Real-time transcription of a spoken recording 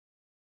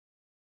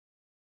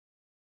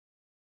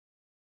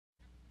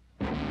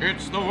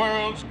It's the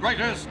world's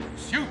greatest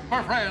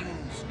Super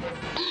Friends.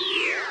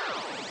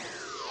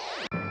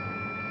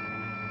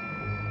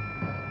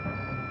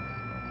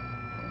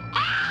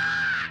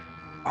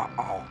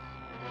 Uh-oh.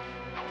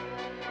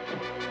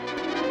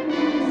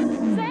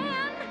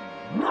 Zan!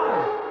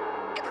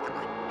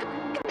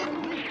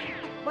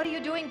 What are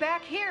you doing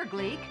back here,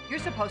 Gleek? You're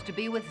supposed to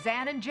be with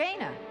Zan and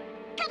Jaina.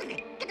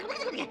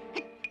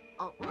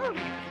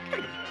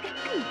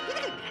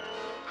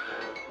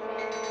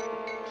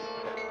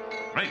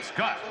 Great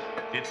Scott!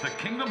 It's the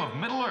Kingdom of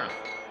Middle-earth.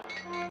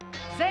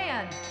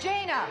 Zan!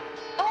 Jaina!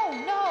 Oh,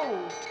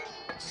 no!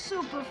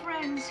 Super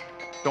Friends.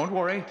 Don't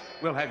worry.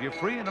 We'll have you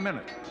free in a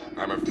minute.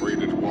 I'm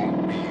afraid it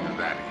won't be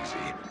that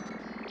easy.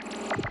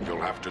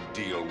 You'll have to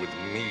deal with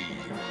me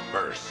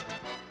first.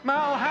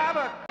 Mal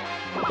Havoc!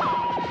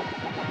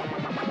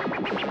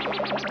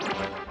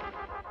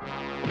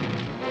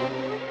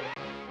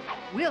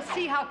 We'll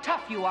see how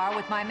tough you are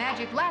with my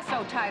magic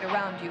lasso tied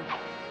around you.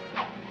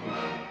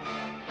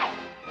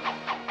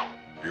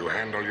 You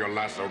handle your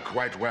lasso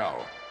quite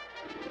well.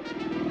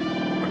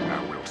 But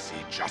now we'll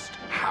see just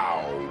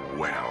how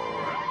well.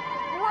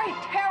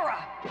 Great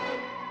Terra!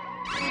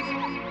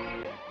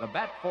 The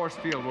Bat Force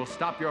Field will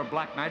stop your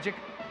black magic.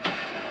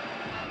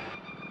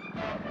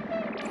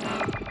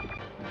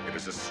 It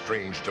is a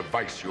strange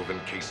device you have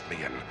encased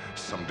me in.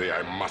 Someday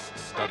I must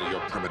study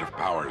your primitive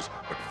powers,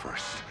 but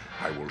first,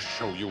 I will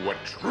show you what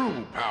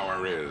true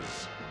power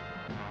is.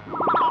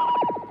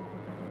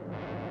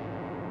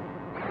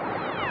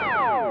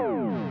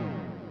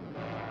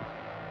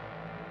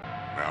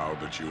 Now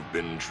that you've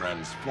been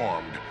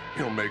transformed,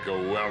 you'll make a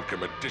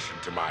welcome addition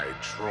to my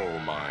troll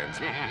mines.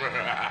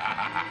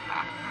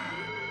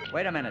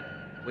 Wait a minute.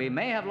 We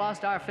may have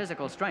lost our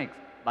physical strength,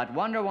 but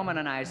Wonder Woman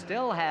and I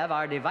still have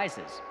our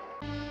devices.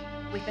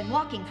 We've been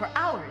walking for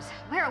hours.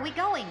 Where are we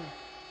going?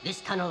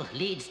 This tunnel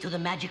leads to the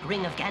magic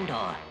ring of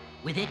Gandor.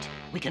 With it,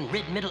 we can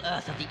rid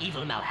Middle-earth of the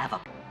evil Mal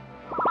Havoc.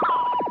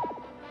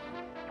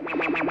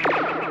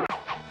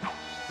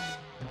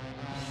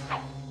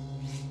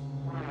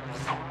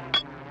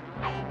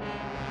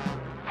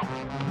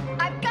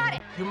 I've got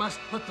it! You must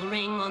put the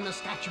ring on the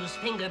statue's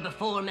finger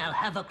before Mal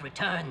Havoc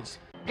returns.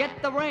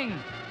 Get the ring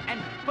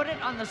and put it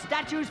on the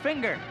statue's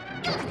finger.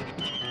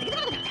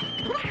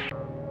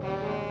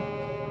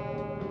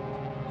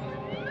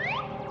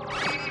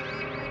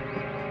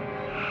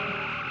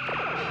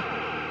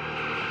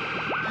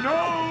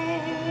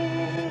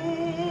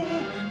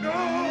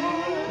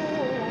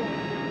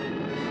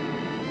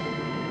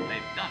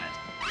 They've done it.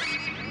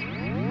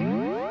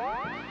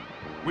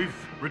 We've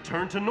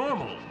returned to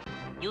normal.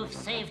 You've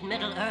saved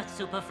Middle-earth,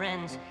 Super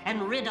Friends,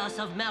 and rid us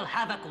of Mal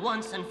Havoc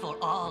once and for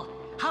all.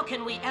 How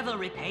can we ever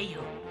repay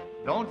you?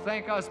 Don't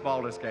thank us,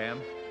 Baldur's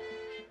Gam.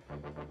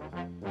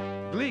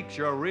 Gleek's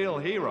your real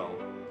hero.